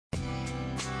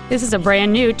This is a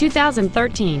brand new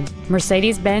 2013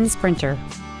 Mercedes-Benz Sprinter.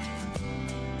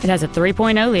 It has a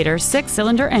 3.0-liter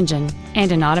six-cylinder engine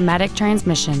and an automatic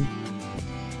transmission.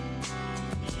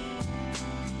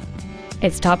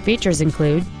 Its top features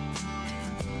include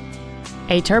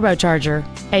a turbocharger,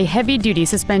 a heavy-duty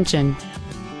suspension,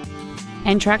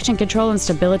 and traction control and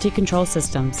stability control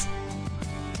systems.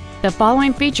 The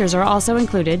following features are also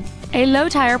included: a low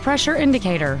tire pressure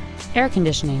indicator, air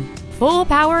conditioning, full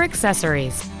power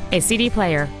accessories, a CD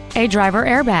player, a driver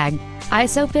airbag,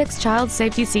 ISOFIX child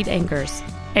safety seat anchors,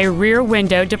 a rear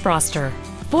window defroster,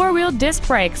 four-wheel disc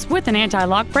brakes with an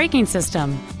anti-lock braking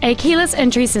system, a keyless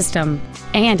entry system,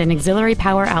 and an auxiliary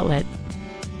power outlet.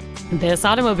 This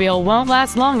automobile won't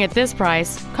last long at this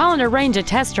price. Call and arrange a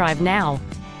test drive now.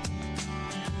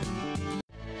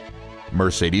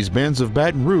 Mercedes-Benz of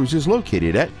Baton Rouge is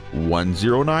located at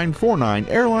 10949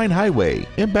 Airline Highway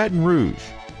in Baton Rouge.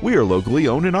 We are locally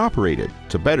owned and operated.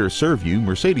 To better serve you,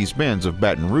 Mercedes-Benz of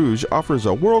Baton Rouge offers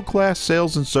a world-class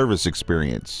sales and service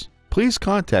experience. Please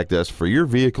contact us for your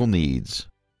vehicle needs.